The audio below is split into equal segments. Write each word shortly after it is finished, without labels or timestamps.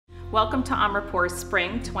Welcome to Amrapur's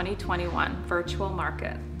Spring 2021 Virtual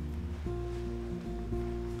Market.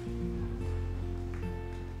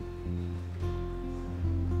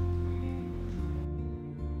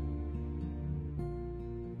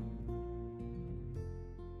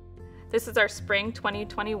 This is our Spring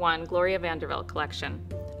 2021 Gloria Vanderbilt collection.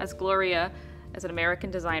 As Gloria is an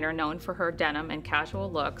American designer known for her denim and casual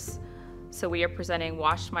looks, so we are presenting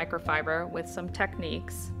washed microfiber with some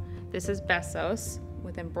techniques. This is Bessos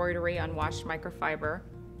with embroidery on washed microfiber.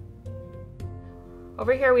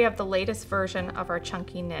 Over here we have the latest version of our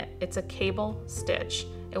chunky knit. It's a cable stitch.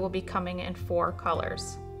 It will be coming in 4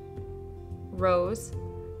 colors: rose,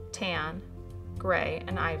 tan, gray,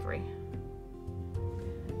 and ivory.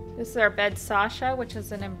 This is our bed Sasha, which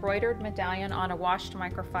is an embroidered medallion on a washed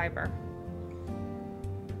microfiber.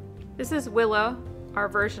 This is Willow, our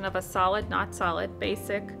version of a solid, not solid,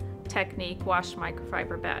 basic technique washed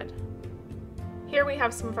microfiber bed. Here we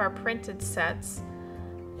have some of our printed sets,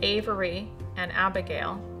 Avery and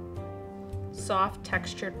Abigail, soft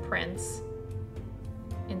textured prints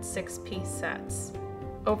in 6-piece sets.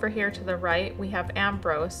 Over here to the right we have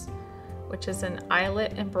Ambrose, which is an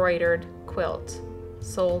eyelet embroidered quilt,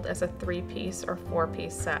 sold as a 3-piece or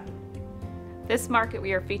 4-piece set. This market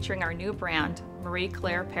we are featuring our new brand, Marie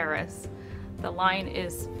Claire Paris. The line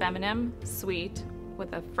is feminine, sweet,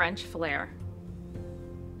 with a French flair.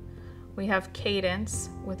 We have Cadence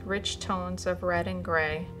with rich tones of red and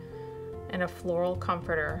gray and a floral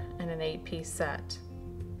comforter in an 8-piece set.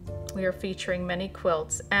 We are featuring many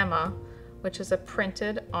quilts, Emma, which is a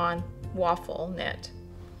printed on waffle knit.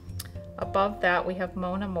 Above that we have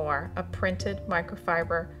Mon Amour, a printed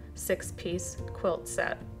microfiber 6-piece quilt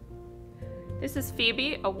set. This is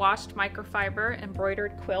Phoebe, a washed microfiber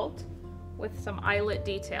embroidered quilt with some eyelet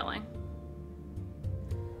detailing.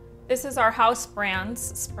 This is our house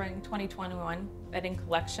brand's Spring 2021 bedding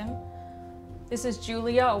collection. This is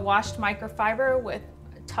Julia, a washed microfiber with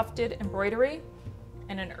tufted embroidery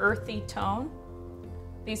and an earthy tone.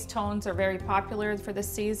 These tones are very popular for the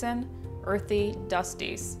season, earthy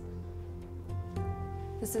dusties.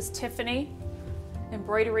 This is Tiffany,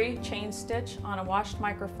 embroidery chain stitch on a washed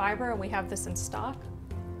microfiber, and we have this in stock.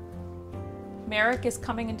 Merrick is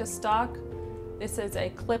coming into stock. This is a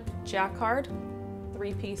clip jacquard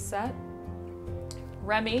 3-piece set.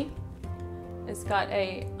 Remy has got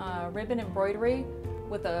a ribbon embroidery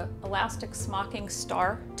with a elastic smocking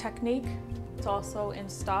star technique. It's also in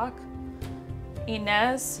stock.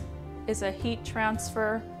 Inez is a heat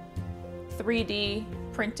transfer 3D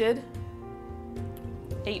printed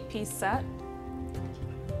 8-piece set.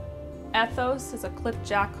 Ethos is a clip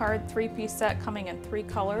jacquard 3-piece set coming in 3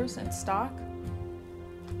 colors in stock.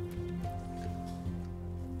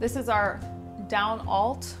 This is our down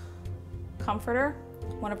alt comforter,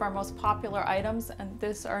 one of our most popular items, and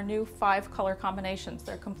this are new 5 color combinations.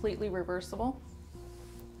 They're completely reversible.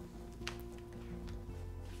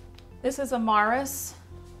 This is Amaris.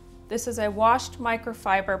 This is a washed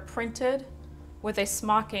microfiber printed with a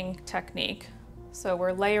smocking technique. So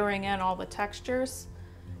we're layering in all the textures,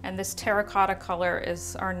 and this terracotta color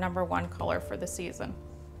is our #1 color for the season.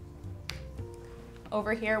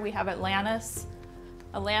 Over here we have Atlantis.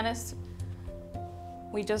 Atlantis,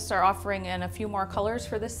 we just are offering in a few more colors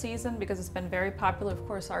for this season because it's been very popular. Of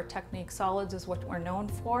course, our technique solids is what we're known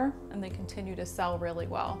for, and they continue to sell really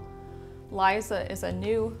well. Liza is a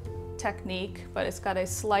new technique, but it's got a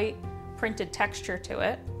slight printed texture to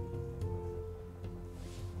it.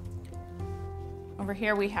 Over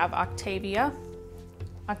here we have Octavia.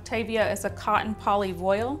 Octavia is a cotton poly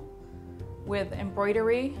voile with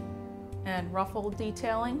embroidery and ruffle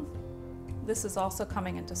detailing. This is also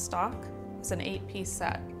coming into stock. It's an 8-piece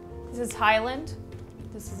set. This is Highland.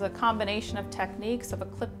 This is a combination of techniques of a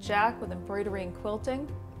clip jack with embroidery and quilting.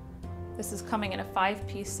 This is coming in a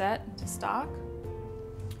 5-piece set into stock.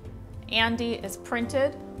 Andy is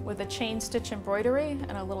printed with a chain stitch embroidery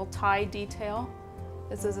and a little tie detail.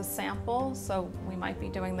 This is a sample, so we might be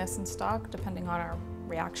doing this in stock depending on our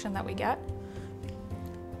reaction that we get.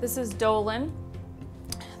 This is Dolan.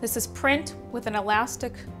 This is print with an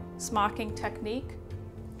elastic smocking technique.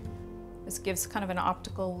 This gives kind of an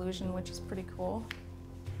optical illusion, which is pretty cool.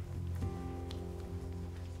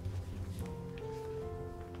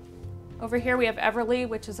 Over here we have Everly,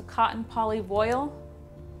 which is a cotton poly voile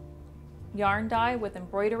yarn dye with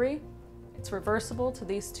embroidery. It's reversible to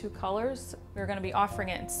these 2 colors. We're going to be offering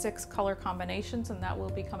it in 6 color combinations, and that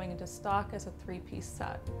will be coming into stock as a 3-piece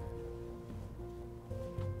set.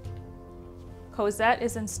 Cosette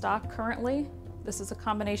is in stock currently. This is a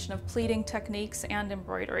combination of pleating techniques and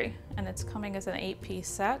embroidery, and it's coming as an 8-piece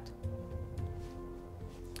set.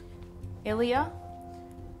 Ilia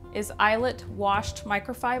is eyelet washed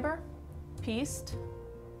microfiber, pieced,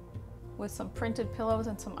 with some printed pillows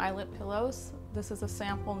and some eyelet pillows. This is a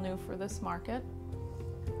sample new for this market.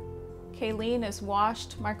 Kaleen is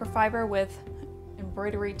washed microfiber with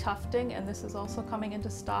embroidery tufting, and this is also coming into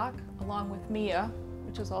stock, along with Mia,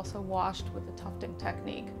 which is also washed with the tufting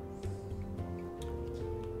technique.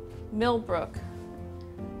 Millbrook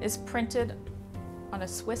is printed on a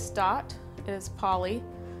Swiss dot. It is poly.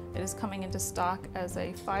 It is coming into stock as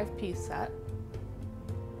a 5-piece set.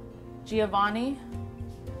 Giovanni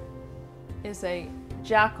is a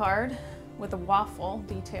jacquard with a waffle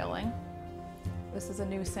detailing. This is a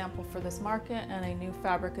new sample for this market and a new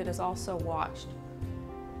fabric. It is also washed.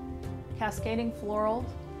 Cascading Floral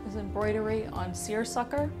is embroidery on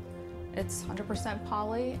seersucker. It's 100%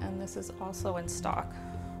 poly, and this is also in stock.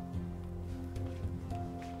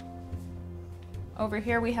 Over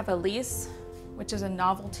here we have Elise, which is a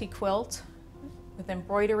novelty quilt with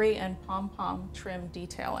embroidery and pom-pom trim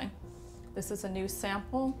detailing. This is a new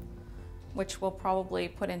sample, which we'll probably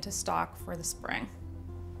put into stock for the spring.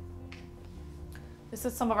 This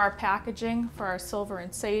is some of our packaging for our Silver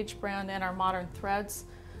and Sage brand and our Modern Threads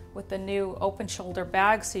with the new open shoulder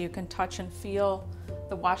bag, so you can touch and feel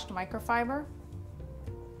the washed microfiber.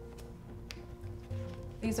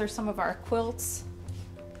 These are some of our quilts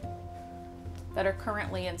that are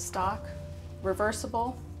currently in stock.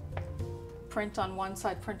 Reversible, print on one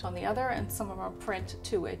side, print on the other, and some of them print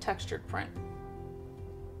to a textured print.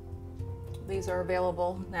 These are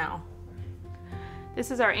available now.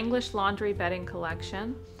 This is our English laundry bedding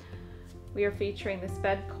collection. We are featuring this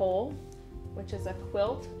bed Cole, which is a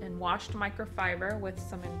quilt in washed microfiber with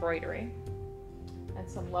some embroidery and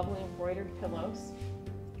some lovely embroidered pillows.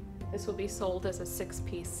 This will be sold as a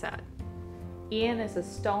 6-piece set. Ian is a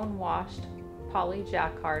stone washed poly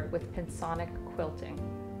jacquard with Pinsonic quilting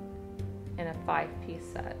in a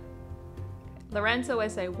 5-piece set. Lorenzo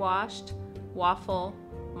is a washed waffle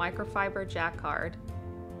microfiber jacquard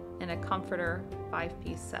in a comforter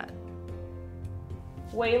 5-piece set.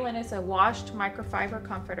 Waylon is a washed microfiber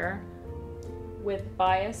comforter with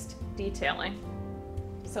biased detailing,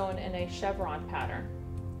 sewn in a chevron pattern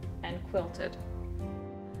and quilted.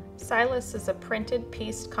 Silas is a printed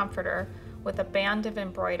pieced comforter with a band of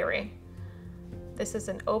embroidery. This is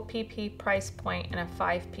an OPP price point in a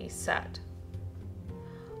 5-piece set.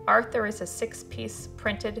 Arthur is a 6-piece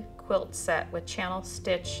printed quilt set with channel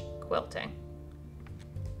stitch quilting.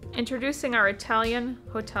 Introducing our Italian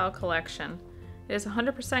hotel collection. It is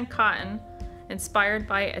 100% cotton, inspired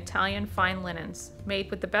by Italian fine linens,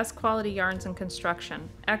 made with the best quality yarns in construction,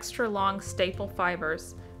 extra long staple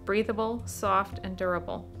fibers, breathable, soft, and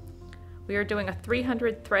durable. We are doing a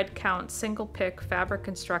 300 thread count single pick fabric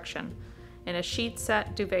construction in a sheet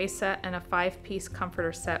set, duvet set, and a 5-piece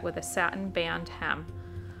comforter set with a satin band hem.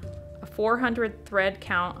 A 400 thread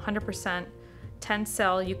count 100%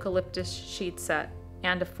 tencel eucalyptus sheet set,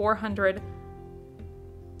 and a 400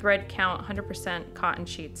 thread count 100% cotton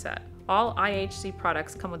sheet set. All IHC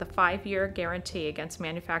products come with a 5-year guarantee against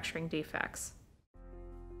manufacturing defects.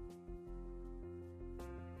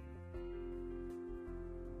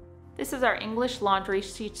 This is our English laundry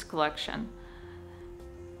sheets collection.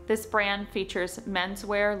 This brand features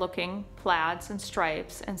menswear looking plaids and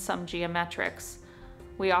stripes and some geometrics.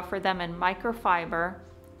 We offer them in microfiber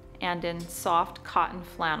and in soft cotton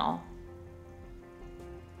flannel.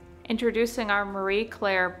 Introducing our Marie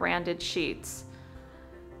Claire branded sheets.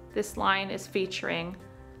 This line is featuring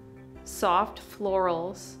soft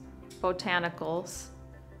florals, botanicals,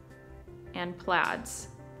 and plaids.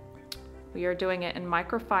 We are doing it in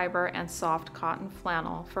microfiber and soft cotton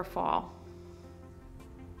flannel for fall.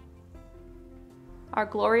 Our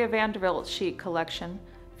Gloria Vanderbilt sheet collection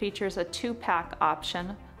features a 2-pack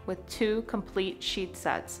option with 2 complete sheet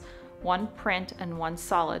sets, 1 print and 1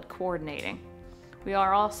 solid coordinating. We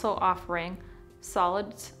are also offering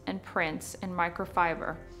solids and prints in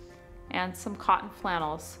microfiber and some cotton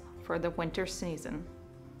flannels for the winter season.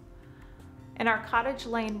 In our Cottage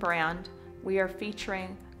Lane brand, we are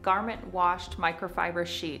featuring garment washed microfiber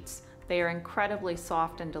sheets. They are incredibly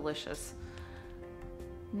soft and delicious.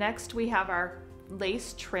 Next, we have our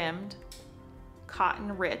lace trimmed,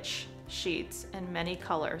 cotton rich sheets in many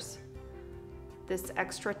colors. This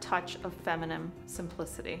extra touch of feminine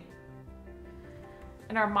simplicity.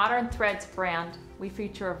 In our Modern Threads brand, we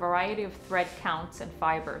feature a variety of thread counts and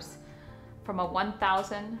fibers, from a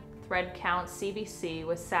 1,000 thread count CVC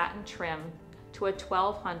with satin trim to a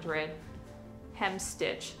 1,200 hem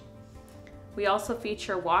stitch. We also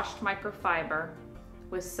feature washed microfiber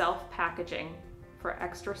with self-packaging for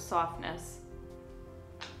extra softness.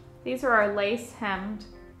 These are our lace hemmed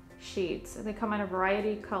sheets. They come in a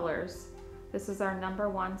variety of colors. This is our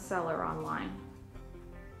 #1 seller online.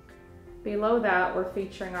 Below that, we're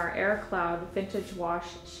featuring our Air Cloud Vintage Wash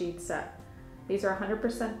Sheet Set. These are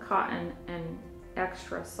 100% cotton and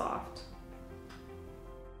extra soft.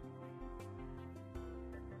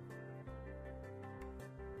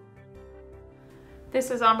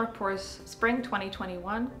 This is Amrapur's Spring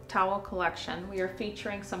 2021 towel collection. We are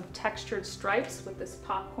featuring some textured stripes with this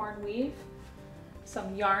popcorn weave,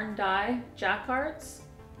 some yarn dye jacquards,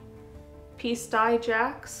 piece dye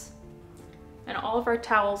jacks, and all of our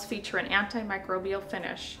towels feature an antimicrobial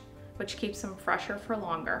finish, which keeps them fresher for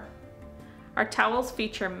longer. Our towels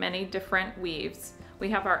feature many different weaves.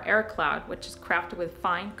 We have our Air Cloud, which is crafted with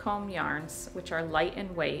fine comb yarns, which are light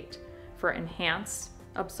in weight for enhanced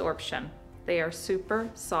absorption. They are super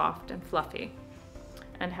soft and fluffy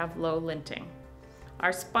and have low linting.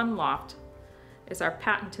 Our Spun Loft is our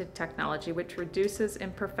patented technology which reduces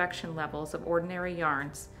imperfection levels of ordinary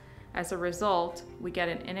yarns. As a result, we get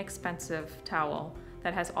an inexpensive towel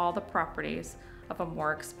that has all the properties of a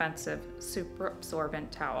more expensive super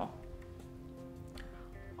absorbent towel.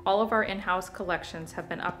 All of our in-house collections have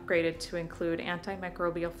been upgraded to include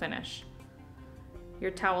antimicrobial finish. Your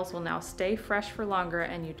towels will now stay fresh for longer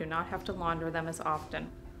and you do not have to launder them as often.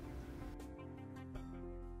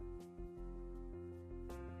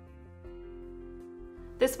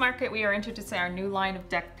 This market we are introducing our new line of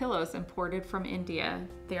deck pillows imported from India.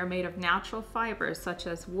 They are made of natural fibers such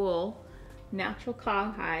as wool, natural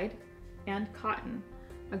cowhide, and cotton.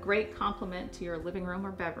 A great complement to your living room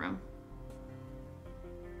or bedroom.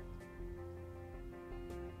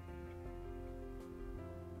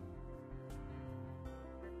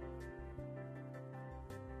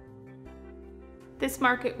 This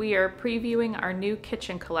market we are previewing our new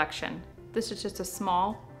kitchen collection. This is just a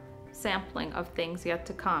small sampling of things yet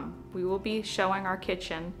to come. We will be showing our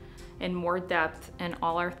kitchen in more depth in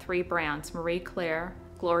all our 3 brands, Marie Claire,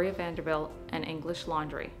 Gloria Vanderbilt, and English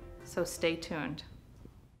Laundry. So stay tuned.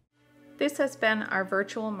 This has been our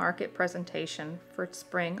virtual market presentation for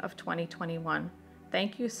spring of 2021.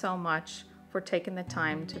 Thank you so much for taking the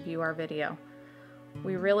time to view our video.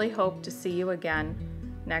 We really hope to see you again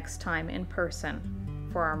next time in person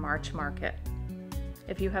for our March market.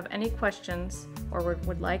 If you have any questions or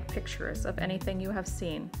would like pictures of anything you have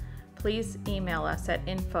seen, please email us at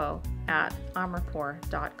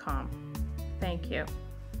info@amrapur.com. Thank you.